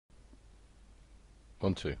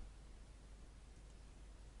1, 2.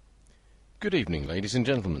 Good evening, ladies and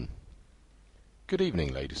gentlemen. Good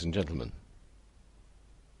evening, ladies and gentlemen.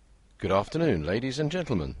 Good afternoon, ladies and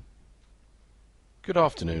gentlemen. Good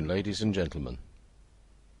afternoon, ladies and gentlemen.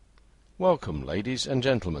 Welcome, ladies and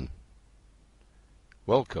gentlemen.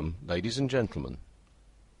 Welcome, ladies and gentlemen.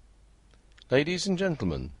 Ladies and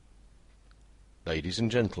gentlemen. Ladies and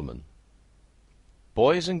gentlemen.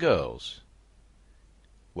 Boys and girls.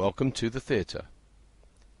 Welcome to the theatre.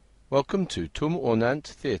 Welcome to Tum or Nant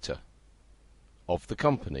Theatre. Of the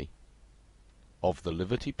company. Of the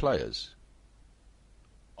Liberty Players.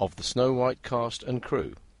 Of the Snow White cast and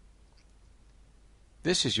crew.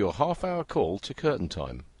 This is your half-hour call to curtain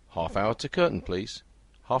time. Half hour to curtain, please.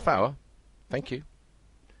 Half hour. Thank you.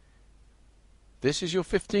 This is your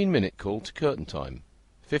 15-minute call to curtain time.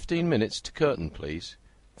 15 minutes to curtain, please.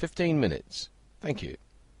 15 minutes. Thank you.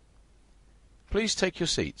 Please take your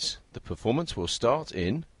seats. The performance will start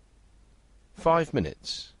in 5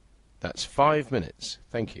 minutes. That's 5 minutes.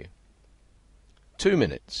 Thank you. 2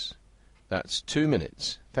 minutes. That's 2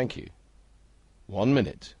 minutes. Thank you. 1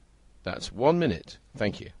 minute. That's 1 minute.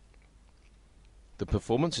 Thank you. The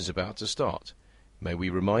performance is about to start. May we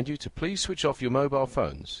remind you to please switch off your mobile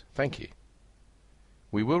phones. Thank you.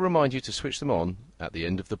 We will remind you to switch them on at the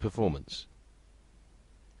end of the performance.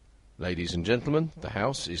 Ladies and gentlemen, the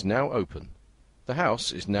house is now open. The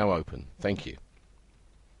house is now open. Thank you.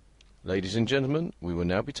 Ladies and gentlemen, we will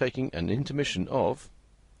now be taking an intermission of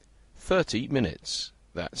 30 minutes.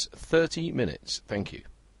 That's 30 minutes. Thank you.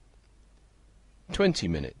 20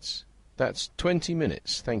 minutes. That's 20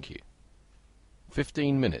 minutes. Thank you.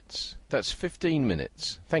 15 minutes. That's 15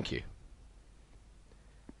 minutes. Thank you.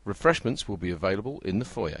 Refreshments will be available in the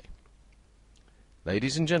foyer.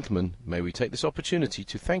 Ladies and gentlemen, may we take this opportunity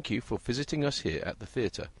to thank you for visiting us here at the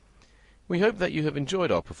theatre. We hope that you have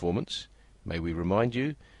enjoyed our performance. May we remind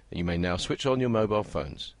you that you may now switch on your mobile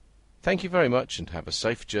phones. Thank you very much and have a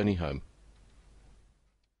safe journey home.